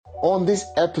On this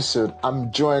episode,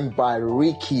 I'm joined by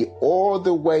Ricky all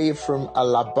the way from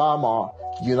Alabama,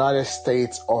 United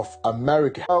States of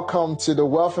America. Welcome to the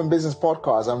Wealth and Business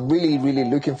Podcast. I'm really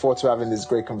looking forward to having this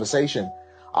great conversation.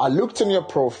 I looked on your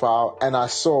profile and I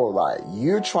saw that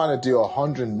you're trying to do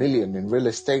 100 million in real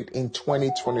estate in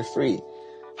 2023.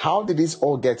 How did this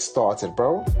all get started,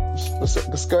 bro?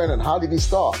 What's going on? How did you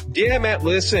start? Yeah, Matt,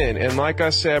 listen. And like I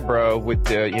said, bro, with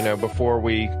the, before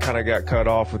we kind of got cut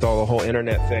off with all the whole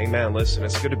internet thing, man, listen,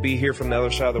 it's good to be here from the other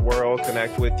side of the world,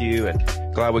 connect with you, and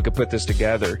glad we could put this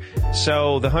together.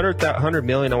 So the 100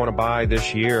 million I want to buy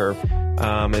this year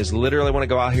is literally want to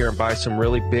go out here and buy some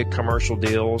really big commercial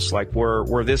deals. Like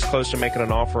we're this close to making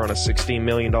an offer on a $16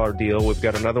 million deal. We've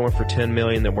got another one for 10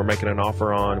 million that we're making an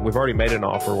offer on. We've already made an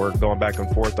offer. We're going back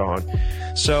and forth on.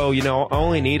 So, I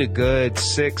only need a good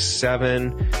 6,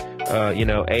 7,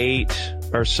 8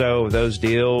 or so of those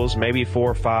deals, maybe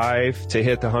 4 or 5 to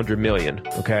hit the 100 million.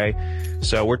 Okay.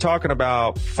 So we're talking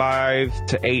about 5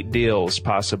 to 8 deals,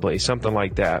 possibly something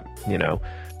like that.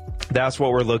 That's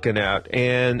what we're looking at.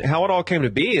 And how it all came to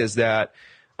be is that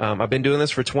I've been doing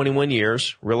this for 21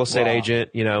 years, real estate agent,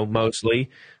 mostly,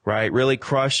 right? Really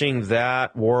crushing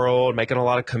that world, making a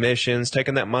lot of commissions,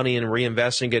 taking that money and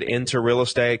reinvesting it into real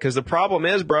estate. Because the problem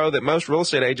is, bro, that most real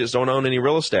estate agents don't own any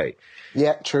real estate.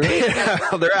 Yeah, true.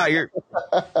 They're out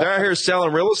here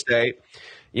selling real estate,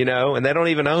 and they don't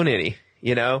even own any,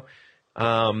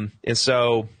 and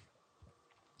so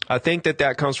I think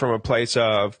that comes from a place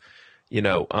of,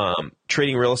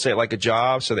 treating real estate like a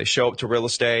job. So they show up to real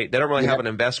estate. They don't really have an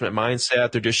investment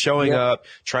mindset. They're just showing up,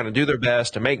 trying to do their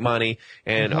best to make money.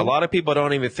 And a lot of people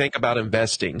don't even think about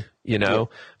investing. They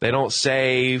don't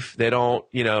save. They don't,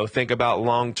 think about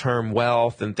long-term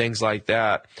wealth and things like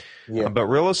that. But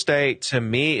real estate to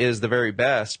me is the very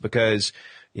best because,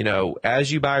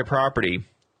 as you buy a property,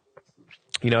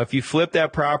 if you flip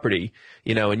that property,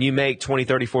 and you make 20,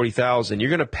 30, 40,000, you're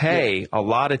going to pay a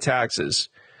lot of taxes.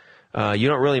 You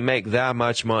don't really make that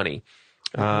much money.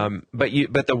 But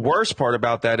the worst part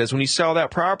about that is when you sell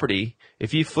that property,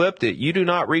 if you flipped it, you do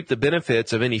not reap the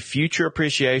benefits of any future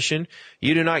appreciation.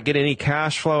 You do not get any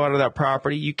cash flow out of that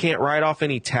property. You can't write off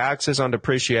any taxes on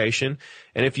depreciation.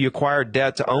 And if you acquire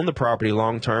debt to own the property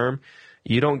long term,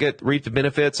 you don't reap the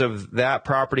benefits of that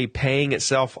property paying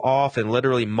itself off and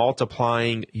literally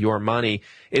multiplying your money.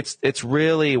 It's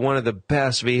really one of the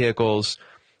best vehicles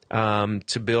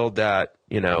to build that,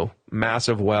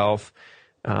 massive wealth,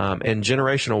 and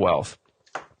generational wealth.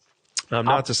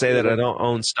 Not to say that I don't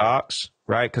own stocks,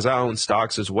 right? Because I own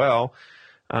stocks as well.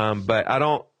 But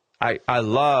I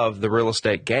love the real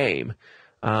estate game.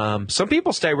 Some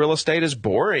people say real estate is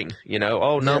boring,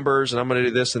 numbers and I'm going to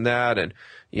do this and that and,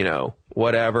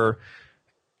 whatever.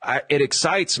 It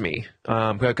excites me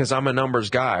because I'm a numbers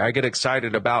guy. I get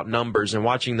excited about numbers and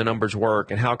watching the numbers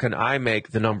work and how can I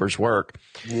make the numbers work.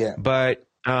 Yeah. But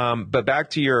back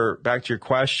to your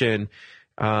question,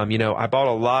 I bought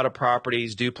a lot of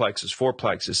properties, duplexes,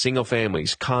 fourplexes, single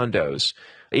families, condos,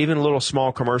 even little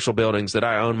small commercial buildings that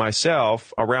I own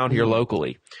myself around here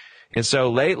locally. And so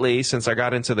lately, since I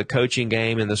got into the coaching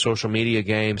game and the social media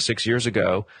game 6 years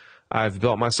ago, I've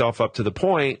built myself up to the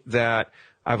point that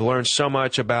I've learned so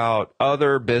much about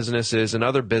other businesses and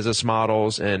other business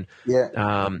models and,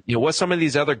 what some of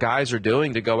these other guys are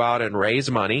doing to go out and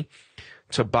raise money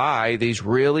to buy these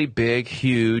really big,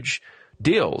 huge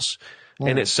deals.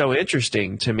 And it's so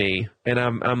interesting to me. And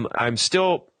I'm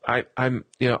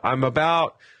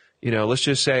about, let's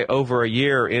just say over a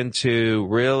year into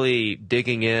really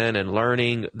digging in and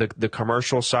learning the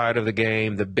commercial side of the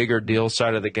game, the bigger deal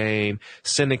side of the game,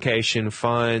 syndication,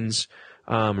 funds,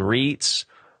 REITs,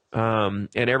 and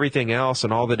everything else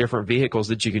and all the different vehicles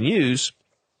that you can use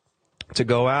to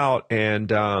go out and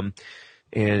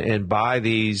buy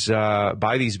these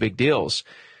big deals.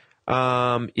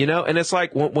 And it's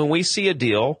like when we see a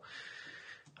deal,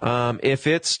 if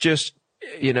it's just,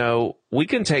 we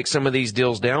can take some of these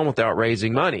deals down without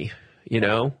raising money,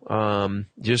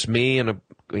 just me and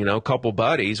a couple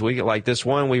buddies. We like this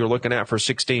one we were looking at for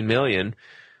 16 million.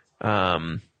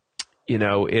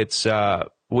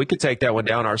 We could take that one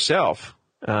down ourselves.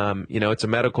 It's a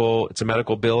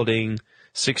medical building,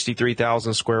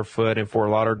 63,000 square foot in Fort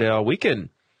Lauderdale. We can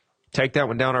take that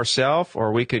one down ourselves,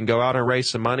 or we can go out and raise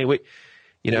some money.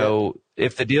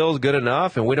 If the deal is good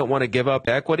enough and we don't want to give up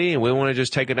equity and we want to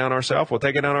just take it down ourselves, we'll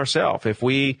take it down ourselves. If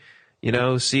we,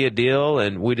 see a deal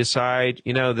and we decide,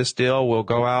 this deal, we'll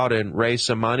go out and raise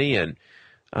some money and,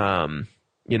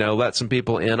 let some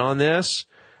people in on this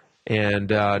and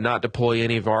not deploy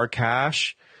any of our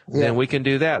cash, then we can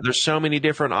do that. There's so many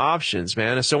different options,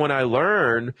 man. And so when I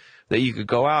learned that you could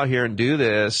go out here and do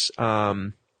this,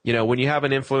 when you have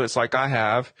an influence like I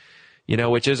have,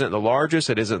 which isn't the largest,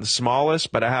 it isn't the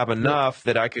smallest, but I have enough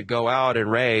that I could go out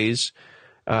and raise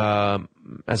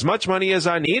as much money as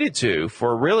I needed to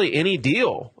for really any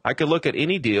deal. I could look at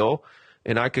any deal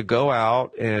and I could go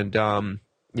out and,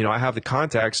 I have the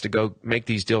contacts to go make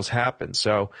these deals happen.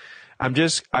 So I'm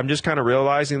just kind of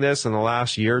realizing this in the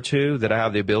last year or two that I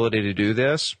have the ability to do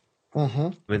this.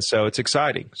 Mm-hmm. And so it's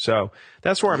exciting. So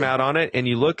that's where I'm at on it. And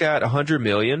you look at 100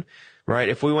 million, right?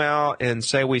 If we went out and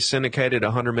say we syndicated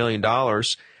 $100 million,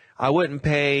 I wouldn't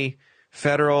pay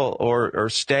federal or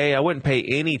state. I wouldn't pay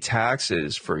any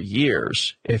taxes for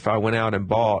years if I went out and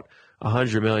bought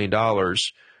 $100 million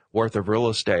worth of real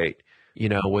estate,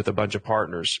 with a bunch of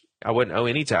partners. I wouldn't owe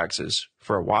any taxes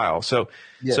for a while. So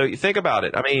you think about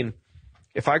it. I mean,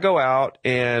 if I go out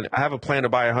and I have a plan to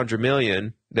buy 100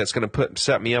 million, that's going to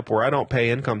set me up where I don't pay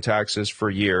income taxes for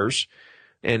years.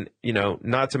 And,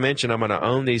 not to mention I'm going to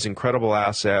own these incredible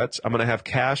assets. I'm going to have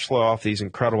cash flow off these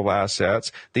incredible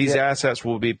assets. These assets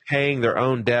will be paying their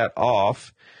own debt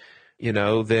off,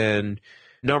 then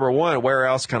number one, where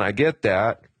else can I get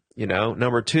that?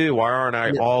 Number two, why aren't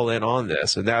I all in on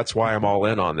this? And that's why I'm all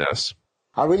in on this.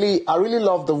 I really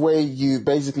love the way you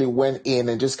basically went in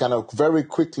and just kind of very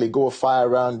quickly go fire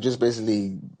around, just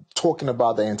basically talking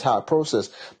about the entire process.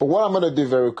 But what I'm going to do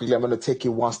very quickly, I'm going to take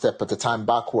you one step at a time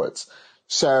backwards.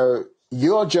 So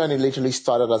your journey literally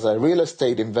started as a real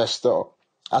estate investor,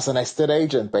 as an estate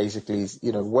agent, basically,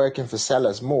 working for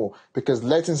sellers more, because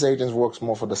lettings agents works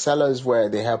more for the sellers, where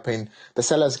they're helping the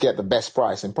sellers get the best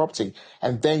price in property.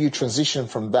 And then you transition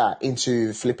from that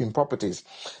into flipping properties.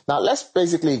 Now, let's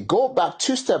basically go back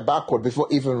 2 steps backward before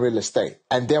even real estate.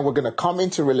 And then we're going to come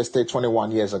into real estate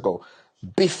 21 years ago.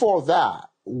 Before that,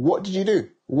 what did you do?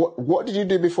 What did you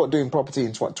do before doing property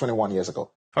in 21 years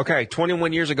ago? Okay,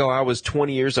 21 years ago, I was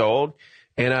 20 years old,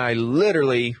 and I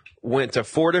literally went to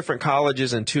 4 different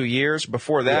colleges in 2 years.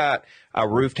 Before that, I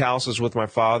roofed houses with my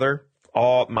father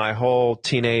my whole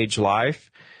teenage life.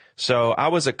 So I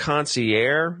was a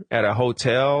concierge at a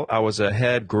hotel. I was a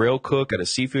head grill cook at a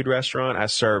seafood restaurant. I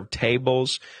served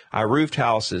tables. I roofed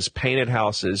houses, painted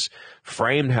houses,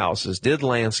 framed houses, did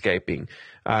landscaping.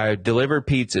 I delivered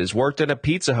pizzas, worked at a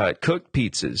Pizza Hut, cooked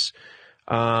pizzas.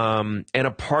 And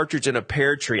a partridge in a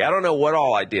pear tree. I don't know what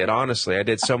all I did, honestly. I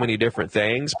did so many different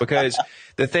things, because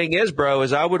the thing is, bro,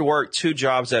 is I would work 2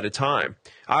 jobs at a time.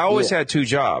 I always had 2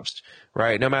 jobs,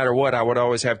 right? No matter what, I would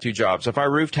always have 2 jobs. If I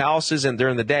roofed houses and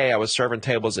during the day, I was serving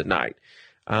tables at night.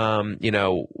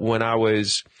 When I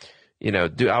was,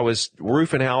 I was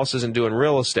roofing houses and doing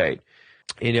real estate.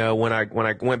 When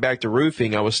I went back to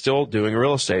roofing, I was still doing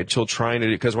real estate, still trying to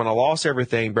do, because when I lost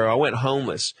everything, bro, I went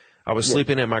homeless. I was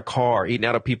sleeping in my car, eating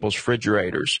out of people's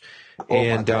refrigerators.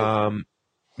 And that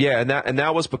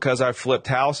was because I flipped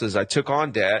houses. I took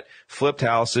on debt, flipped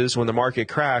houses. When the market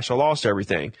crashed, I lost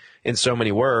everything, in so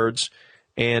many words.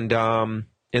 And I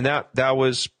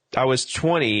was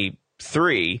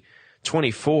 23,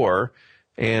 24.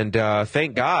 And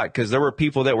thank God, because there were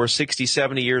people that were 60,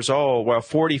 70 years old,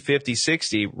 40, 50,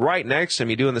 60, right next to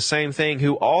me doing the same thing,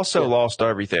 who also lost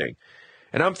everything.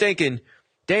 And I'm thinking,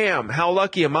 damn, how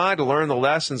lucky am I to learn the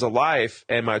lessons of life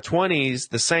in my 20s,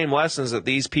 the same lessons that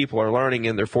these people are learning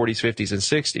in their 40s, 50s, and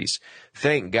 60s.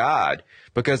 Thank God,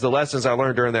 because the lessons I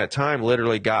learned during that time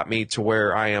literally got me to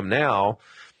where I am now,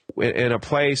 in a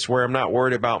place where I'm not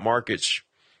worried about markets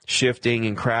shifting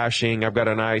and crashing. I've got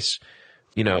a nice,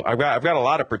 I've got a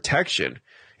lot of protection,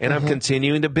 and I'm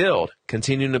continuing to build.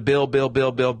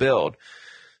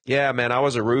 Yeah, man, I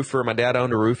was a roofer. My dad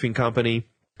owned a roofing company,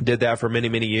 did that for many,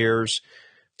 many years.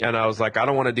 And I was like, I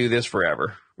don't want to do this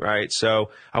forever, right?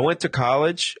 So I went to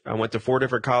college. I went to 4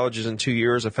 different colleges in 2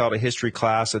 years. I failed a history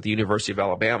class at the University of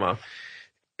Alabama.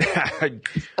 I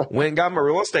went and got my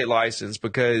real estate license,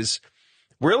 because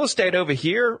real estate over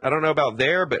here, I don't know about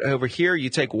there, but over here you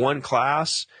take 1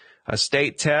 class, a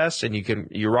state test, and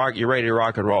you're ready to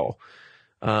rock and roll.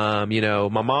 My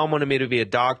mom wanted me to be a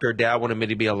doctor. Dad wanted me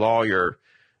to be a lawyer.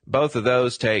 Both of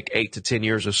those take 8 to 10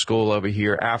 years of school over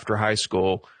here after high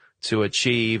school to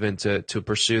achieve and to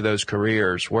pursue those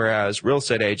careers. Whereas real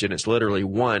estate agent is literally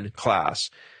 1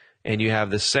 class, and you have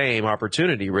the same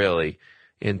opportunity really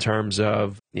in terms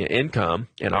of income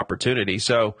and opportunity.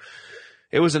 So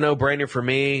it was a no-brainer for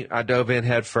me. I dove in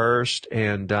head first,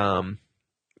 and,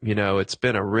 it's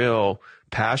been a real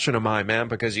passion of mine, man,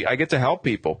 because I get to help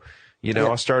people.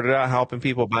 I started out helping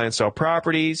people buy and sell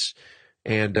properties.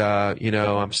 And,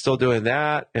 I'm still doing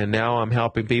that. And now I'm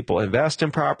helping people invest in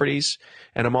properties.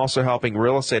 And I'm also helping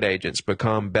real estate agents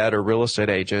become better real estate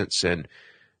agents and,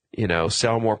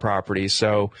 sell more properties.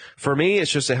 So for me,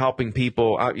 it's just helping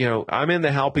people. I'm in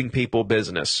the helping people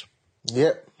business.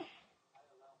 Yep.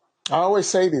 I always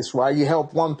say this, right? You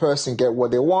help one person get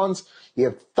what they want, you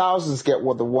have thousands get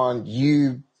what they want,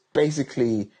 you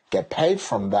basically get paid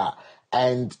from that.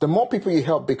 And the more people you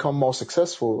help become more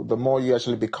successful, the more you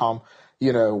actually become,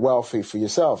 wealthy for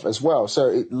yourself as well.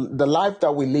 So the life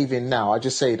that we live in now, I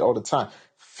just say it all the time,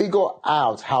 figure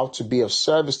out how to be of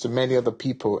service to many other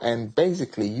people, and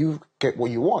basically you get what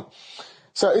you want.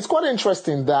 So it's quite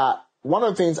interesting that one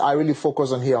of the things I really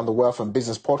focus on here on the Wealth and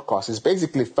Business podcast is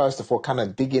basically, first of all, kind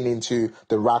of digging into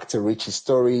the rag to riches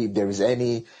story, if there is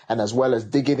any, and as well as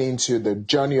digging into the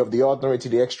journey of the ordinary to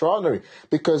the extraordinary.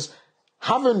 Because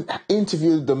having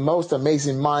interviewed the most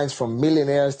amazing minds, from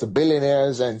millionaires to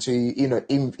billionaires, and to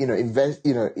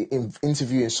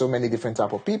interviewing so many different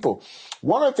type of people,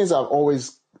 one of the things I've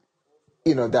always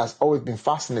that's always been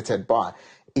fascinated by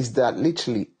is that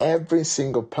literally every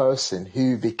single person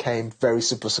who became very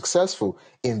super successful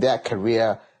in their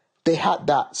career, they had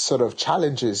that sort of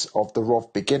challenges of the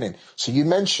rough beginning. So you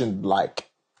mentioned, like,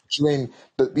 during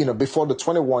before the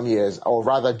 21 years, or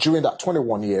rather during that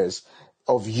 21 years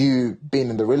of you being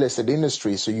in the real estate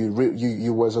industry. So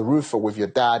you was a roofer with your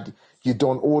dad. You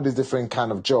done all these different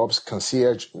kind of jobs,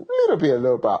 concierge, a little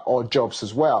bit odd jobs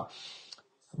as well.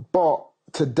 But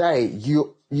today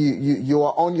you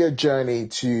are on your journey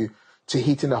to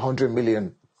hitting 100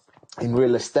 million in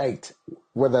real estate,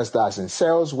 whether that's in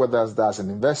sales, whether that's in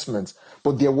investments.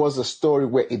 But there was a story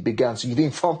where it began. So you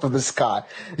didn't fall from the sky.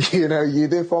 You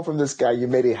didn't fall from the sky. You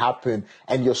made it happen,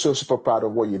 and you're so super proud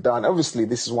of what you've done. Obviously,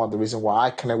 this is one of the reasons why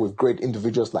I connect with great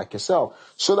individuals like yourself,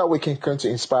 so that we can come to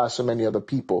inspire so many other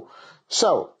people.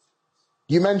 So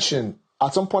you mentioned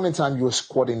at some point in time you were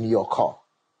squatting in your car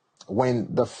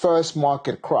when the first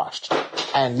market crashed,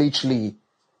 and literally,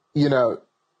 you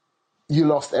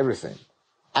lost everything.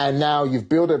 And now you've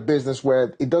built a business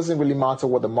where it doesn't really matter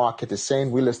what the market is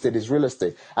saying. Real estate is real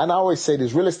estate. And I always say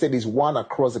this, real estate is one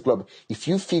across the globe. If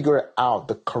you figure it out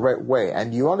the correct way,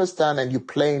 and you understand, and you're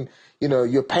playing,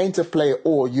 you're paying to play,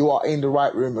 or you are in the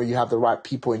right room, or you have the right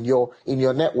people in your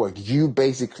network, you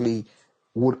basically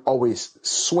would always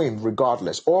swim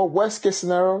regardless. Or worst case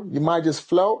scenario, you might just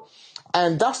float.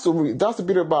 And that's the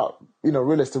bit about,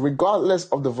 real estate, regardless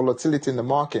of the volatility in the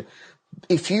market.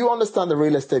 If you understand the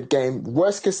real estate game,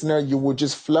 worst case scenario, you would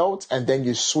just float, and then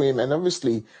you swim, and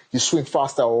obviously you swim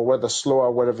faster or whether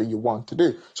slower, whatever you want to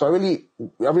do. So I really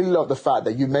love the fact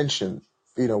that you mentioned,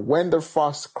 when the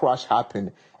first crash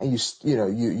happened, and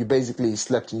you basically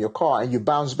slept in your car and you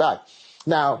bounced back.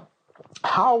 Now,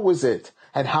 how was it,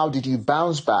 and how did you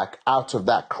bounce back out of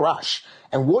that crash?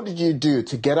 And what did you do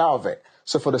to get out of it?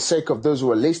 So for the sake of those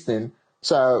who are listening,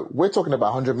 so we're talking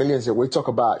about 100 millions here. We talk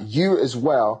about you as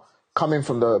well, coming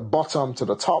from the bottom to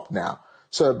the top now.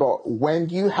 So, but when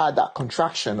you had that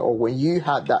contraction, or when you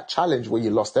had that challenge where you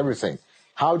lost everything,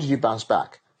 how did you bounce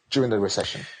back during the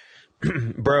recession?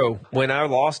 Bro, when I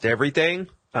lost everything,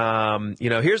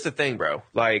 here's the thing, bro.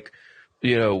 Like,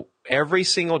 every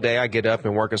single day I get up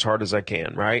and work as hard as I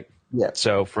can, right? Yeah.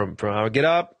 So from I get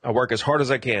up, I work as hard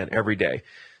as I can every day.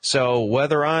 So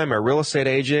whether I'm a real estate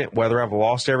agent, whether I've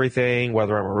lost everything,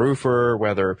 whether I'm a roofer,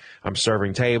 whether I'm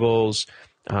serving tables,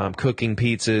 cooking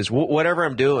pizzas, whatever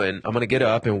I'm doing, I'm going to get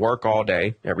up and work all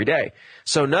day, every day.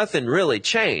 So nothing really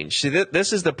changed. See,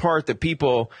 this is the part that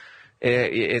people,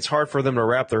 it's hard for them to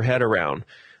wrap their head around.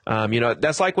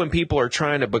 That's like when people are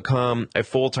trying to become a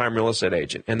full-time real estate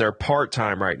agent, and they're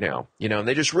part-time right now, and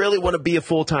they just really want to be a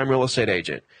full-time real estate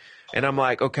agent. And I'm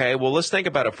like, okay, well, let's think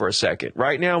about it for a second.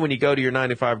 Right now, when you go to your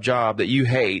 9-to-5 job that you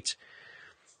hate,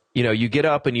 you get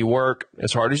up and you work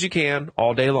as hard as you can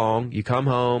all day long. You come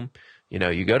home,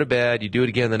 you go to bed, you do it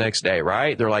again the next day,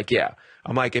 right? They're like, yeah.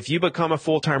 I'm like, if you become a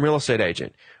full-time real estate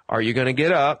agent, are you going to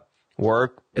get up,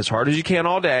 work as hard as you can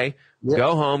all day,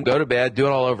 go home, go to bed, do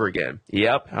it all over again?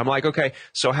 Yep. I'm like, okay,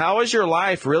 so how is your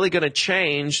life really going to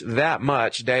change that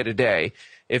much day to day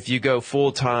if you go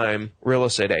full-time real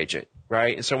estate agent?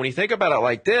 Right. And so when you think about it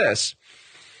like this,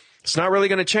 it's not really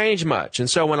going to change much. And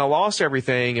so when I lost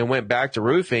everything and went back to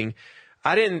roofing,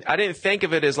 I didn't think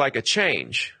of it as like a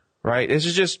change. Right. This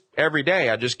is just every day.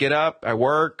 I just get up, I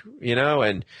work,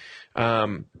 and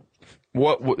the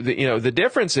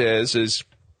difference is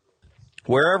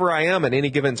wherever I am at any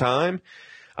given time,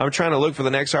 I'm trying to look for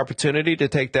the next opportunity to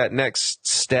take that next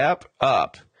step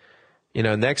up.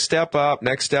 Next step up,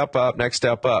 next step up, next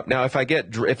step up. Now, if I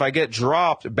get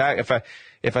dropped back,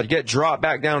 if I get dropped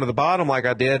back down to the bottom like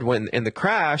I did when in the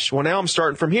crash, well, now I'm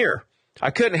starting from here.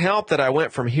 I couldn't help that I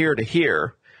went from here to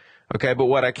here. Okay, but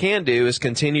what I can do is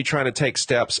continue trying to take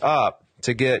steps up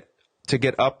to get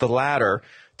up the ladder,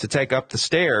 to take up the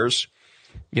stairs,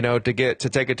 to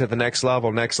take it to the next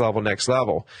level, next level, next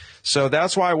level. So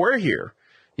that's why we're here.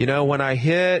 When I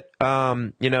hit,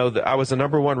 I was the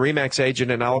number one Remax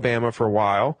agent in Alabama for a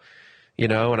while,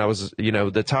 and I was,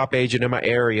 the top agent in my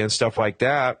area and stuff like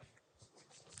that.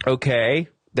 Okay.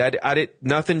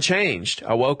 Nothing changed.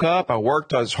 I woke up, I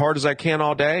worked as hard as I can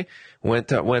all day,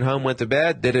 went home, went to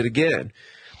bed, did it again.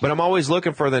 But I'm always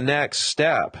looking for the next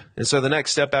step. And so the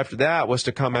next step after that was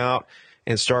to come out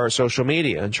and start social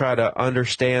media and try to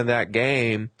understand that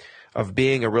game of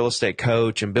being a real estate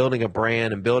coach and building a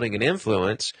brand and building an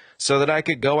influence so that I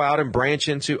could go out and branch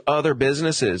into other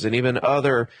businesses and even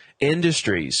other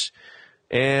industries.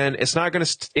 And it's not going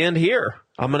to end here.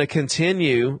 I'm going to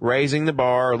continue raising the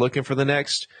bar, looking for the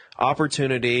next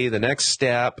opportunity, the next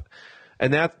step.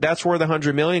 And that's where the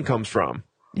 100 million comes from.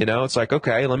 It's like,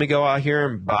 okay, let me go out here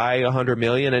and buy 100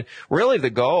 million. And really the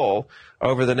goal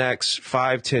over the next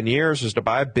 5-10 years is to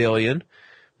buy $1 billion,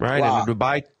 right? Wow.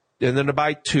 And then to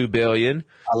buy 2 billion.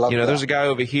 I love that. There's a guy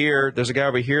over here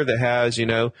that has,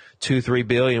 2-3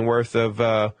 billion worth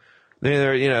of,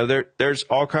 there's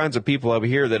all kinds of people over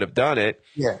here that have done it.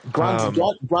 Yeah, Grant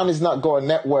has not got a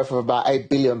net worth of about $8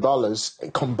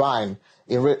 billion combined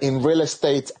in real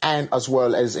estate and as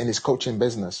well as in his coaching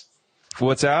business.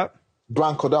 What's that?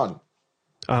 Grant Cardone.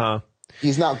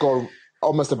 He's now got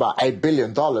almost about $8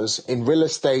 billion in real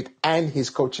estate and his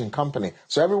coaching company.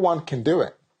 So everyone can do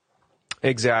it.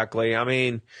 Exactly. I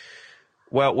mean,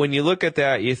 well, when you look at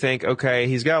that, you think, okay,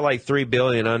 he's got like $3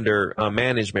 billion under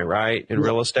management, right, in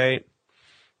real estate.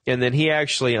 And then he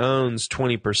actually owns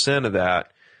 20% of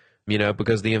that,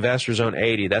 because the investors own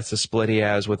 80. That's the split he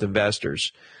has with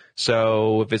investors.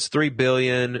 So if it's $3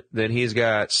 billion, then he's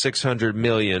got 600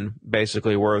 million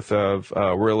basically worth of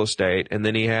real estate. And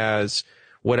then he has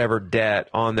whatever debt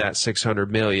on that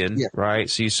 600 million, right?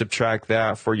 So you subtract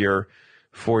that for your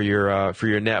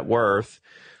net worth.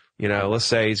 Let's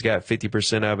say he's got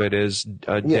 50% of it is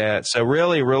debt. So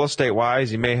really, real estate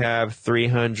wise, you may have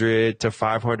 300 to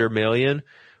 500 million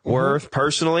worth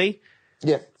personally.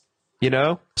 Yeah.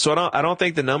 So I don't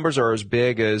think the numbers are as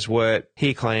big as what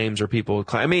he claims or people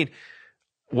claim. I mean,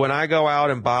 when I go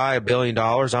out and buy $1 billion,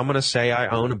 I'm going to say I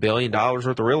own $1 billion worth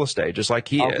of real estate, just like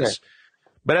he is.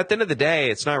 But at the end of the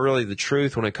day, it's not really the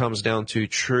truth when it comes down to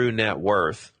true net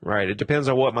worth, right? It depends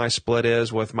on what my split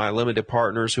is with my limited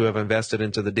partners who have invested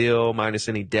into the deal, minus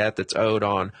any debt that's owed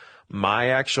on my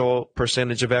actual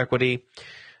percentage of equity.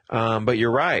 But you're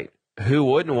right. Who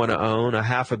wouldn't want to own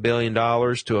 $500 million to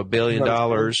 $1 billion?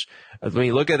 I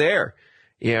mean, look at there,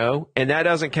 and that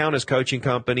doesn't count his coaching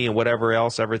company and whatever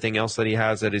else, everything else that he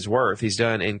has that he's worth. He's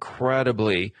done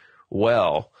incredibly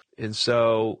well. And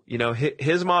so,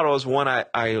 his model is one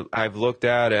I've looked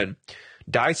at and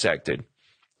dissected,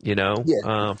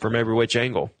 from every which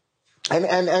angle.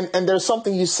 And there's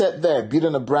something you said there,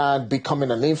 building a brand, becoming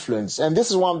an influence. And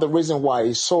this is one of the reasons why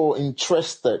it's so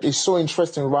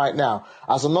interesting right now.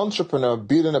 As an entrepreneur,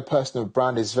 building a personal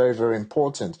brand is very, very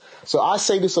important. So I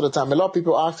say this all the time. A lot of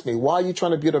people ask me, why are you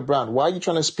trying to build a brand? Why are you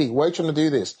trying to speak? Why are you trying to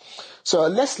do this? So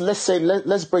let's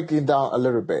break it down a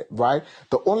little bit, right?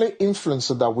 The only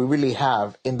influencer that we really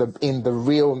have in the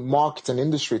real marketing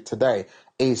industry today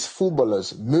is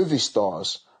footballers, movie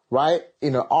stars, right?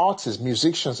 Artists,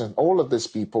 musicians, and all of these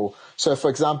people. So,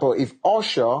 for example, if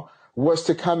Usher was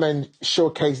to come and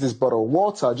showcase this bottle of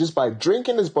water, just by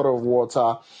drinking this bottle of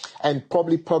water and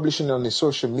probably publishing it on his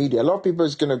social media, a lot of people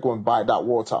is going to go and buy that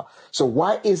water. So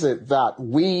why is it that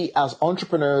we as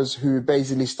entrepreneurs who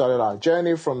basically started our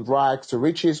journey from rags to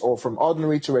riches or from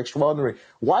ordinary to extraordinary,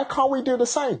 why can't we do the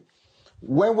same?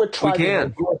 When we're trying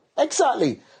to grow?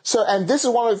 Exactly. So, and this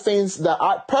is one of the things that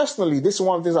this is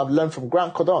one of the things I've learned from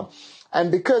Grant Cardone. And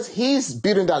because he's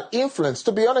building that influence,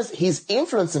 to be honest, his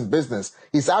influence in business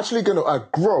is actually going to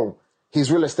grow his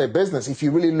real estate business if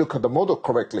you really look at the model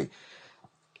correctly.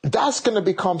 That's going to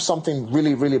become something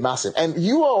really, really massive. And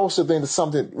you are also doing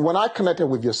something, when I connected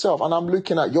with yourself and I'm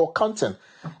looking at your content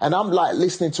and I'm like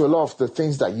listening to a lot of the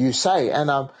things that you say and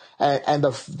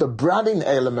the branding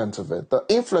element of it, the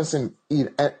influencing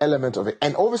element of it,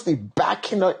 and obviously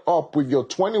backing it up with your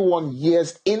 21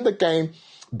 years in the game,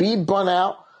 being burnt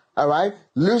out, all right,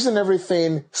 losing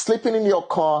everything, sleeping in your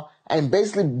car, and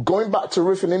basically going back to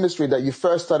roofing industry that you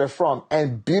first started from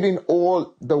and building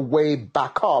all the way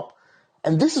back up.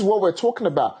 And this is what we're talking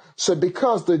about. So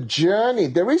because the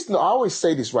journey, I always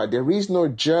say this, right? There is no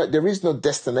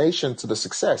destination to the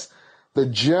success. The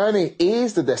journey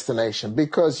is the destination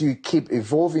because you keep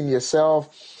evolving yourself.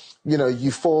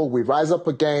 You fall, we rise up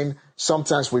again.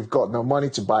 Sometimes we've got no money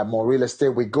to buy more real estate.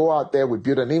 We go out there, we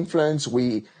build an influence.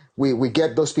 We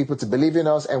get those people to believe in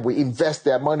us and we invest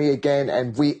their money again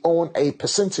and we own a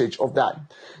percentage of that,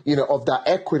 of that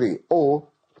equity. Or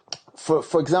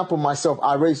for example, myself,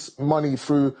 I raise money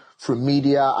through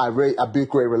media. I build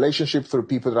great relationships through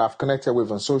people that I've connected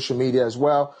with on social media as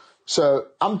well. So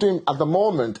I'm doing, at the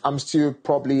moment, I'm still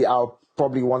I'll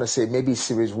probably want to say maybe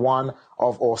series one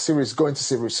or going to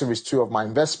series two of my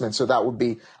investment. So that would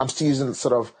be, I'm still using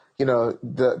sort of,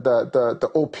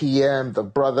 the OPM, the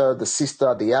brother, the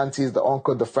sister, the aunties, the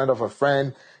uncle, the friend of a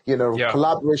friend, Yeah.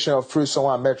 collaboration of through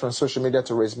someone I met on social media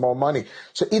to raise more money.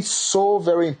 So it's so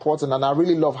very important. And I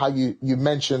really love how you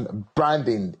mentioned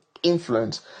branding,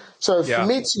 influence. So for Yeah.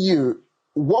 me to you,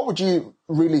 what would you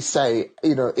really say,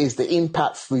 is the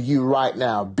impact for you right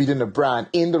now, building a brand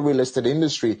in the real estate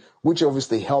industry, which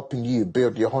obviously helping you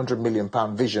build your £100 million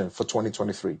vision for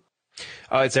 2023?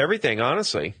 It's everything,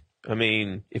 honestly. I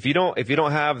mean, if you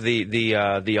don't have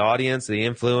the audience, the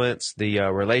influence, the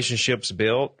relationships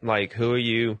built, like who are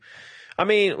you? I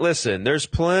mean, listen, there's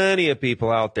plenty of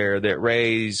people out there that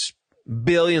raise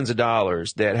billions of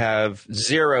dollars that have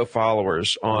zero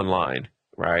followers online,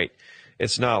 right?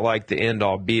 It's not like the end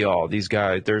all be all. These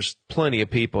guys, there's plenty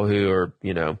of people who are,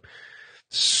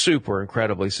 super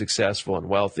incredibly successful and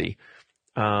wealthy.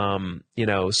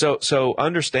 So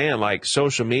understand, like,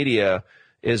 social media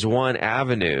is one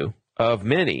avenue of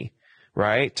many,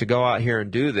 right? To go out here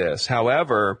and do this.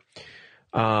 However,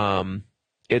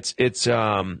 it's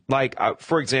like,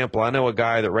 for example, I know a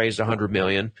guy that raised 100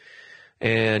 million,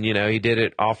 and he did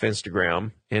it off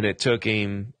Instagram, and it took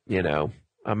him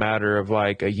a matter of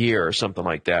like a year or something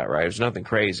like that, right? It was nothing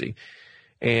crazy.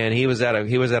 And he was at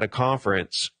a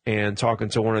conference and talking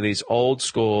to one of these old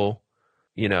school,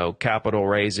 capital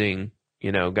raising,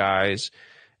 guys.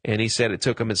 And he said it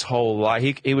took him his whole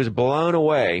life. He was blown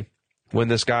away when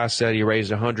this guy said he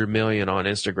raised 100 million on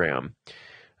Instagram,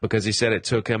 because he said it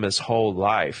took him his whole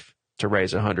life to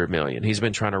raise 100 million. He's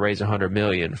been trying to raise 100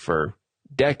 million for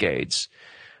decades.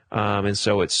 And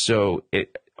so it's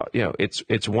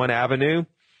one avenue.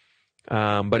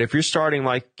 But if you're starting,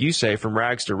 like you say, from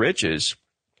rags to riches,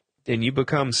 and you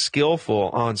become skillful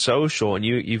on social, and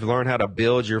you've learned how to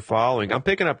build your following. I'm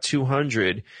picking up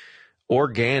 200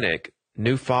 organic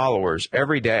new followers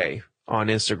every day on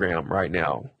Instagram right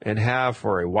now, and have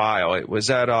for a while. It was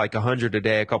at like 100 a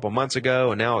day a couple months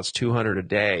ago, and now it's 200 a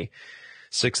day,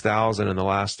 6,000 in the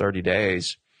last 30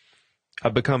 days.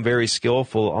 I've become very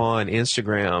skillful on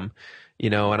Instagram,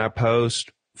 and I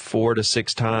post 4 to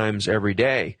 6 times every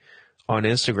day on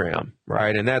Instagram,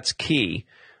 right? And that's key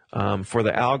for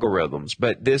the algorithms.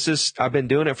 But I've been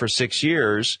doing it for 6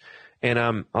 years, and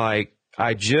I'm like,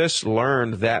 I just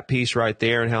learned that piece right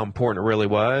there and how important it really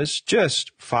was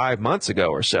just 5 months ago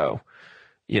or so.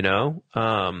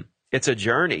 It's a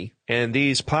journey, and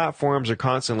these platforms are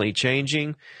constantly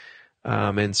changing.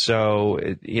 And so,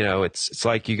 it's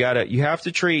like you have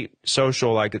to treat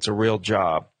social like it's a real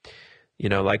job.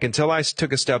 Like, until I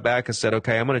took a step back and said,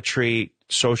 okay, I'm going to treat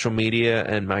social media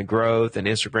and my growth and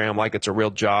Instagram like it's a real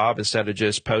job instead of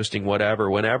just posting whatever,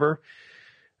 whenever.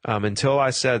 Until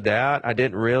I said that, I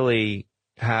didn't really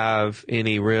have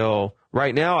any real,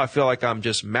 right now I feel like I'm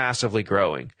just massively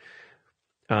growing,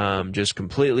 just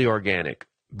completely organic.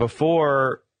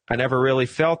 Before, I never really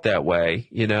felt that way,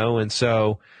 and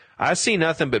so I see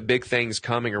nothing but big things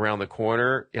coming around the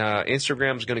corner.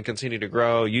 Instagram's going to continue to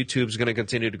grow. YouTube's going to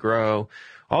continue to grow.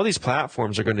 All these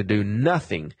platforms are going to do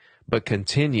nothing but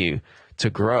continue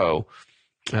to grow.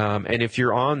 And if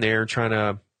you're on there trying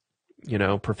to,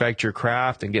 perfect your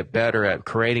craft and get better at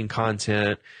creating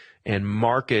content and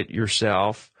market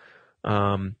yourself,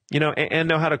 and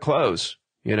know how to close,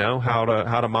 how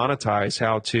to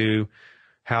monetize,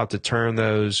 how to turn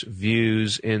those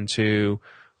views into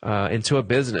a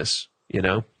business,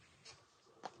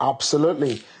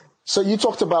 Absolutely. So you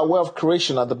talked about wealth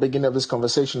creation at the beginning of this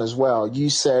conversation as well. You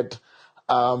said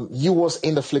you was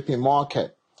in the flipping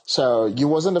market. So you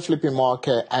was in the flipping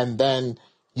market, and then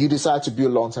you decided to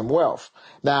build long-term wealth.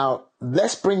 Now,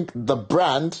 let's bring the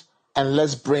brand and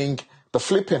let's bring the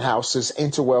flipping houses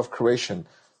into wealth creation.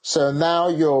 So now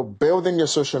you're building your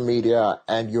social media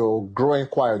and you're growing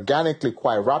quite organically,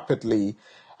 quite rapidly.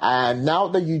 And now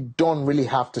that you don't really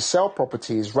have to sell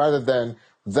properties, rather than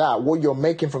that, what you're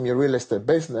making from your real estate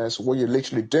business, what you're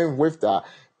literally doing with that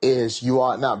is you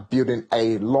are now building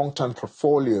a long-term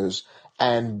portfolios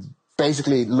and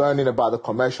basically learning about the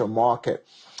commercial market.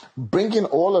 Bringing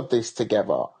all of this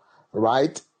together,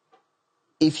 right?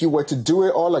 If you were to do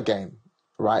it all again,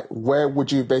 right, where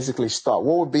would you basically start?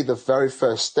 What would be the very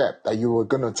first step that you were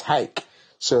going to take?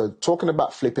 So talking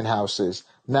about flipping houses,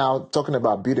 now talking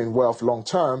about building wealth long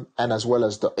term, and as well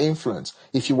as the influence.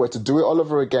 If you were to do it all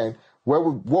over again,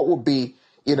 what would be,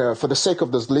 for the sake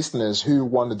of those listeners who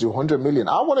want to do 100 million,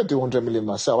 I want to do 100 million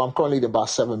myself. I'm currently at about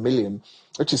 7 million,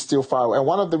 which is still far away. And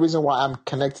one of the reasons why I'm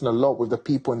connecting a lot with the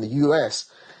people in the US,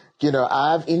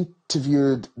 I've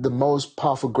interviewed the most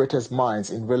powerful, greatest minds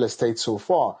in real estate so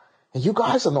far. And you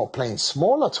guys are not playing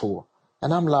small at all.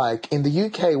 And I'm like, in the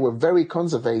UK, we're very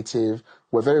conservative.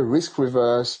 We're very risk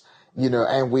reverse,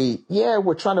 and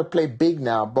we're trying to play big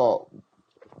now, but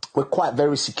we're quite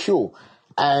very secure.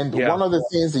 And one of the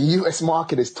things the US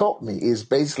market has taught me is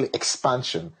basically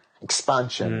expansion,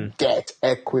 debt,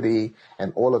 equity,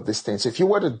 and all of these things. So if you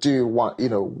were to do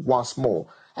once more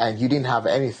and you didn't have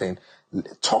anything,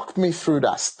 talk me through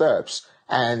that steps.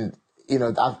 And,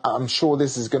 I'm sure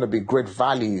this is going to be great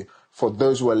value for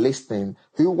those who are listening,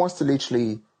 who wants to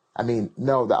literally,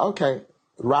 know that, okay,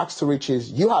 rags to riches,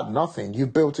 you had nothing. You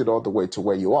built it all the way to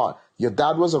where you are. Your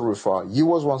dad was a roofer. You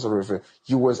was once a roofer.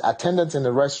 You was attendant in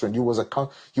a restaurant. You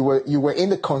were in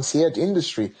the concierge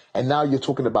industry, and now you're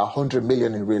talking about 100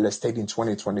 million in real estate in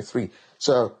 2023.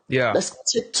 So let's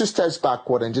take 2 steps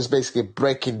backward and just basically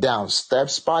break it down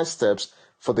steps by steps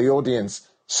for the audience,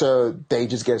 so they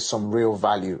just get some real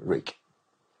value, Rick.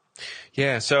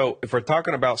 Yeah. So if we're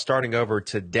talking about starting over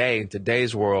today, in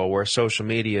today's world where social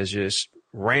media is just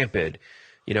rampant,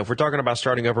 if we're talking about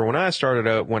starting over, when I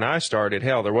started,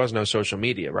 hell, there was no social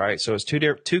media, right? So it's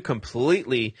two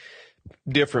completely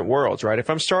different worlds, right? If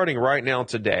I'm starting right now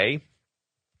today,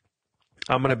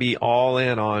 I'm going to be all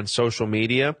in on social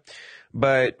media.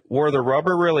 But where the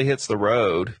rubber really hits the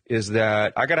road is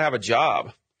that I got to have a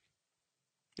job,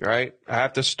 right? I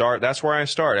have to start. That's where I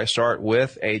start. I start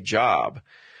with a job.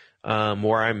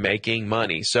 Where I'm making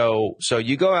money. So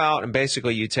you go out and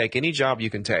basically you take any job you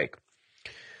can take.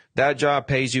 That job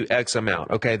pays you X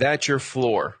amount. Okay, that's your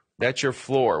floor. That's your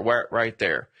floor right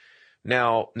there.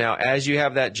 Now, as you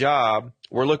have that job,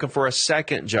 we're looking for a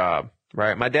second job,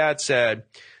 right? My dad said,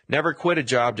 never quit a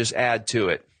job, just add to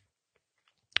it.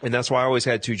 And that's why I always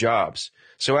had 2 jobs.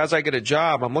 So as I get a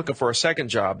job, I'm looking for a second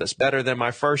job that's better than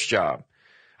my first job.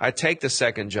 I take the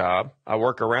second job. I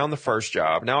work around the first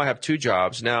job. Now I have 2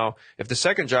 jobs. Now, if the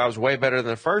second job is way better than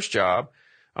the first job,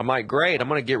 I'm like, great, I'm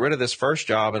going to get rid of this first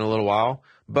job in a little while.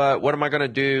 But what am I going to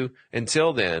do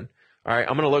until then? All right,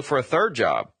 I'm going to look for a third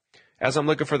job. As I'm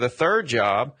looking for the third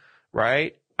job,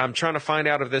 right, I'm trying to find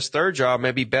out if this third job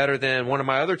may be better than one of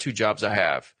my other 2 jobs I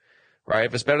have, right?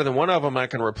 If it's better than one of them I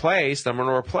can replace, then I'm going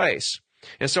to replace.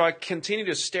 And so I continue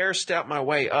to stair-step my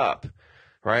way up.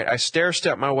 Right? I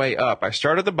stair-step my way up. I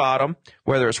start at the bottom,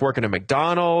 whether it's working at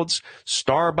McDonald's,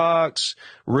 Starbucks,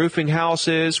 roofing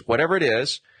houses, whatever it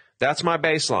is, that's my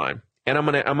baseline. And I'm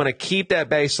going to keep that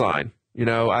baseline.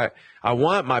 I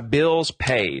want my bills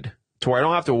paid to where I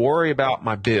don't have to worry about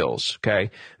my bills. Okay.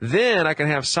 Then I can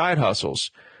have side hustles,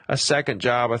 a second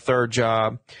job, a third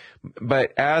job.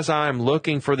 But as I'm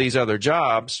looking for these other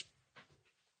jobs,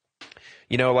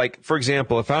 like for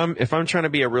example, if I'm trying to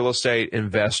be a real estate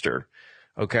investor,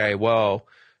 okay, well,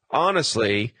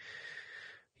 honestly,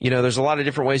 there's a lot of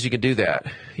different ways you can do that.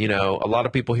 A lot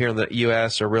of people here in the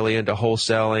U.S. are really into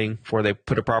wholesaling, where they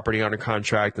put a property on a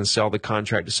contract and sell the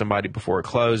contract to somebody before it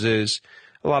closes.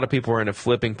 A lot of people are into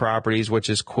flipping properties, which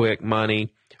is quick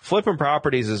money. Flipping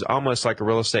properties is almost like a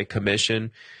real estate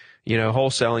commission.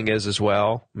 Wholesaling is as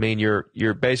well. I mean,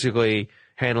 you're basically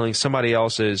handling somebody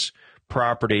else's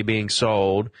property being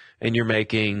sold, and you're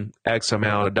making X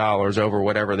amount of dollars over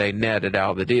whatever they netted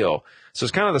out of the deal. So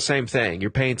it's kind of the same thing.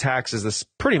 You're paying taxes that's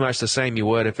pretty much the same you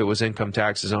would if it was income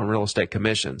taxes on real estate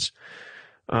commissions.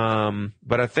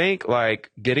 But I think like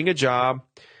getting a job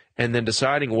and then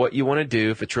deciding what you want to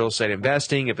do, if it's real estate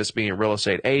investing, if it's being a real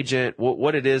estate agent,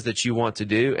 what it is that you want to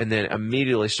do, and then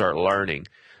immediately start learning.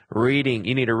 Reading,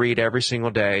 you need to read every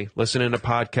single day, listening to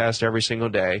podcasts every single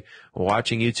day,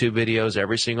 watching YouTube videos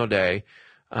every single day,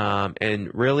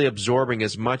 and really absorbing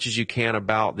as much as you can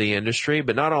about the industry.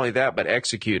 But not only that, but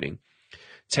executing,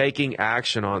 taking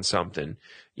action on something.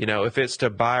 If it's to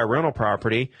buy a rental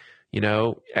property,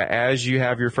 as you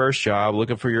have your first job,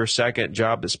 looking for your second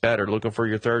job that's better, looking for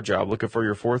your third job, looking for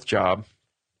your fourth job,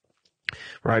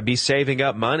 right? Be saving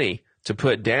up money to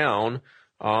put down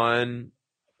on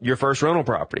your first rental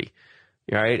property,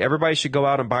 right? Everybody should go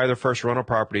out and buy their first rental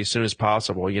property as soon as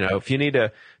possible. If you need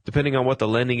to, depending on what the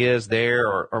lending is there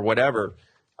or whatever,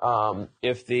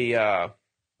 if the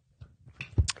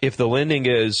lending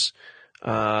is, you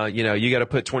got to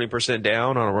put 20%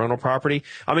 down on a rental property.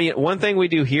 I mean, one thing we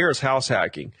do here is house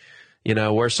hacking,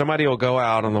 where somebody will go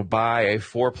out and they'll buy a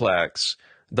fourplex,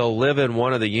 they'll live in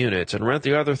one of the units and rent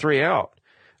the other 3 out.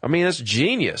 I mean, that's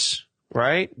genius,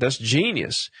 right? That's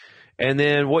genius. And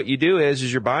then what you do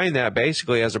is you're buying that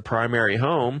basically as a primary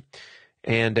home,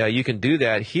 And you can do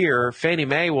that here. Fannie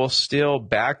Mae will still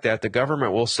back that. The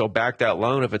government will still back that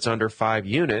loan if it's under 5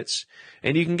 units.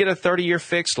 And you can get a 30-year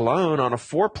fixed loan on a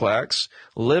fourplex,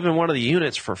 live in one of the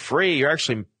units for free.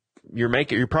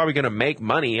 You're probably going to make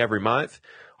money every month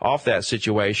off that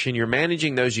situation. You're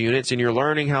managing those units and you're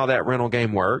learning how that rental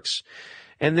game works.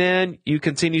 And then you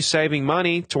continue saving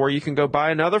money to where you can go buy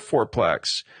another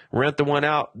fourplex, rent the one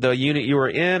out, the unit you were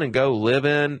in, and go live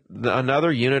in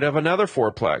another unit of another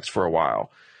fourplex for a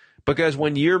while. Because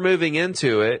when you're moving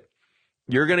into it,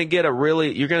 you're going to get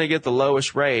the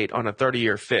lowest rate on a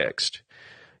 30-year fixed,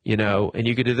 and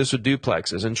you could do this with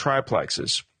duplexes and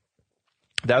triplexes.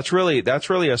 That's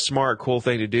really a smart, cool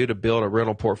thing to do to build a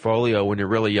rental portfolio when you're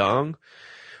really young.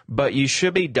 But you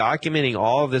should be documenting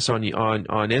all of this on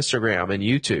Instagram and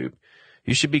YouTube.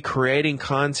 You should be creating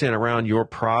content around your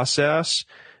process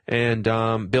and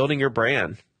building your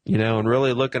brand, and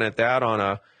really looking at that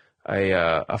on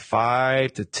a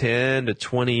 5 to 10 to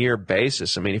 20 year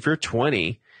basis. I mean, if you're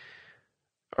 20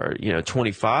 or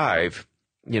 25,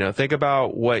 think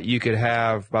about what you could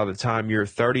have by the time you're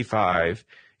 35.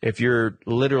 If you're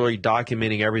literally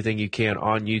documenting everything you can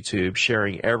on YouTube,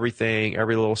 sharing everything,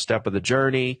 every little step of the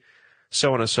journey,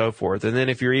 so on and so forth. And then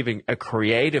if you're even a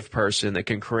creative person that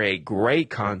can create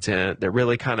great content that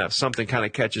really something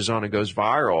catches on and goes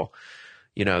viral,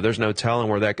 there's no telling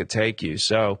where that could take you.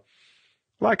 So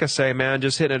like I say, man,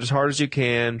 just hit it as hard as you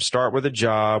can. Start with a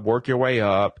job, work your way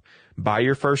up, buy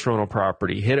your first rental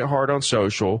property, hit it hard on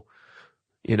social,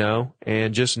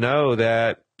 and just know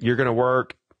that you're going to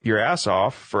work your ass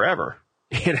off forever.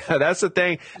 That's the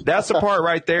thing. That's the part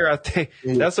right there. I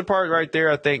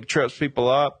think trips people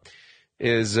up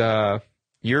is,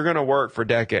 you're going to work for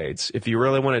decades if you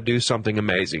really want to do something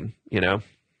amazing, Yeah.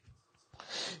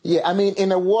 I mean,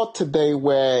 in a world today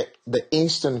where the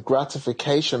instant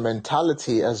gratification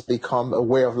mentality has become a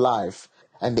way of life,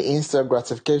 and the instant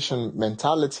gratification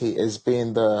mentality has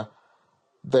been the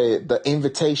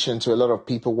invitation to a lot of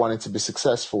people wanting to be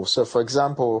successful. So for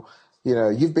example,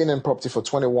 you've been in property for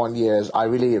 21 years. I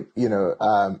really,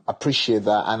 appreciate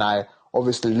that. And I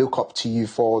obviously look up to you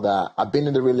for that. I've been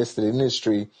in the real estate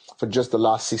industry for just the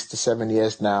last 6 to 7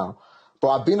 years now, but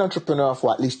I've been an entrepreneur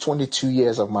for at least 22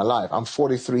 years of my life. I'm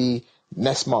 43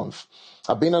 next month.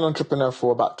 I've been an entrepreneur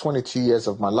for about 22 years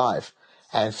of my life.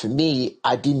 And for me,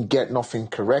 I didn't get nothing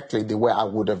correctly the way I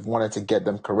would have wanted to get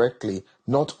them correctly,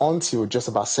 not until just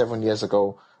about 7 years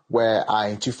ago, where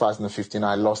in 2015,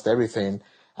 I lost everything.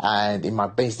 And in my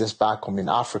business back home in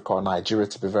Africa, Nigeria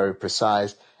to be very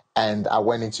precise, and I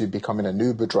went into becoming an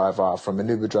Uber driver. From an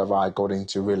Uber driver, I got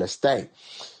into real estate.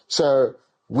 So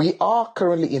we are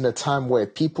currently in a time where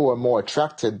people are more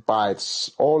attracted by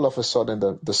all of a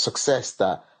sudden the success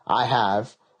that I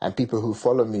have, and people who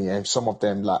follow me, and some of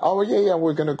them like, oh yeah,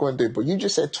 we're going to go and do it. But you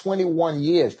just said 21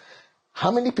 years.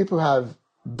 How many people have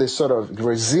this sort of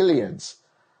resilience,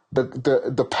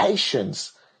 the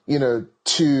patience,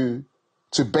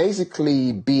 to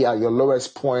basically be at your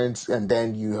lowest point, and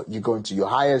then you go into your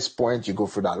highest point, you go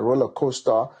through that roller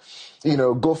coaster,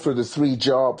 go through the 3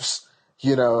 jobs,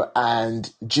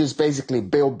 and just basically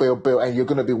build, and you're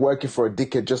going to be working for a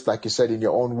decade, just like you said in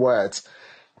your own words.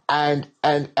 And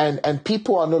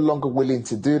people are no longer willing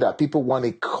to do that. People want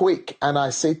it quick. And I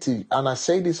say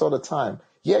this all the time.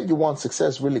 Yeah, you want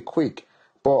success really quick,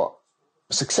 but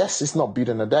success is not built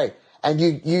in a day. And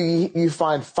you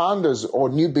find founders or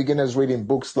new beginners reading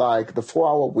books like The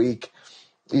 4-Hour Week,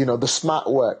 The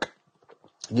Smart Work.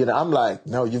 I'm like,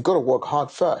 no, you've got to work hard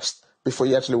first before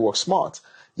you actually work smart.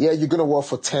 Yeah, you're going to work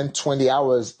for 10, 20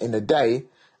 hours in a day,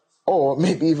 or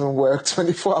maybe even work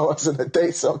 24 hours in a day,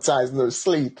 sometimes no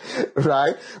sleep,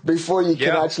 right? Before you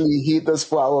can actually hit those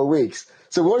 4-hour weeks.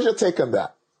 So what's your take on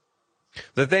that?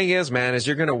 The thing is, man, is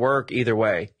you're going to work either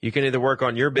way. You can either work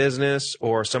on your business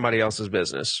or somebody else's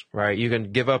business, right? You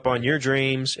can give up on your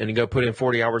dreams and go put in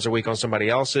 40 hours a week on somebody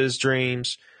else's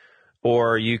dreams,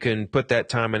 or you can put that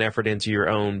time and effort into your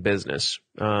own business.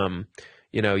 Time's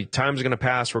going to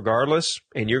pass regardless,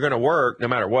 and you're going to work no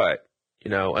matter what,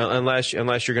 unless you're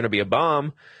going to be a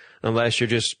bum, unless you're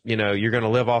just, you're going to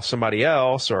live off somebody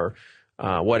else or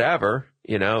whatever.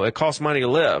 It costs money to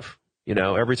live.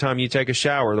 Every time you take a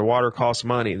shower, the water costs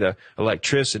money, the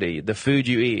electricity, the food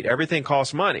you eat, everything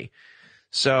costs money.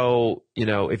 So,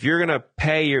 if you're going to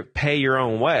pay your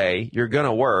own way, you're going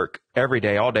to work every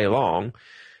day, all day long.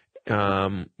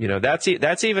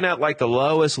 That's even at like the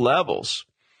lowest levels,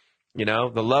 of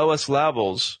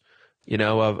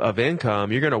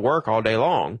income. You're going to work all day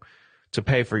long to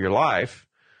pay for your life,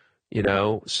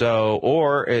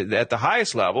 or at the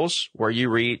highest levels where you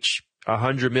reach,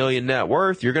 100 million net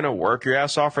worth, you're going to work your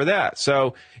ass off for that.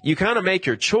 So you kind of make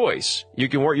your choice. You're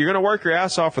going to work your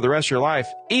ass off for the rest of your life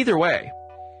either way.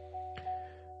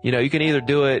 You know, you can either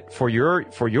do it for your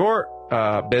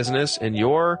business and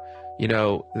your,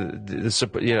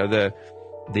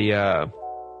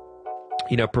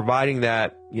 providing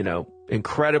that,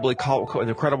 incredible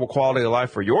quality of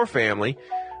life for your family,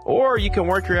 or you can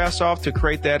work your ass off to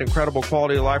create that incredible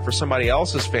quality of life for somebody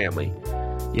else's family.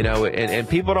 And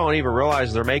people don't even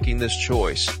realize they're making this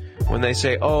choice when they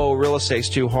say, oh, real estate's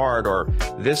too hard, or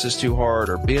this is too hard,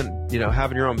 or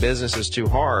having your own business is too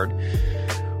hard.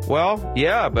 Well,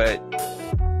 yeah, but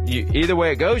either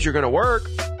way it goes, you're going to work.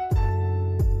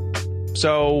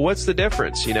 So what's the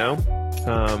difference, that's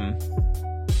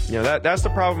the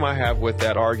problem I have with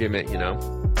that argument,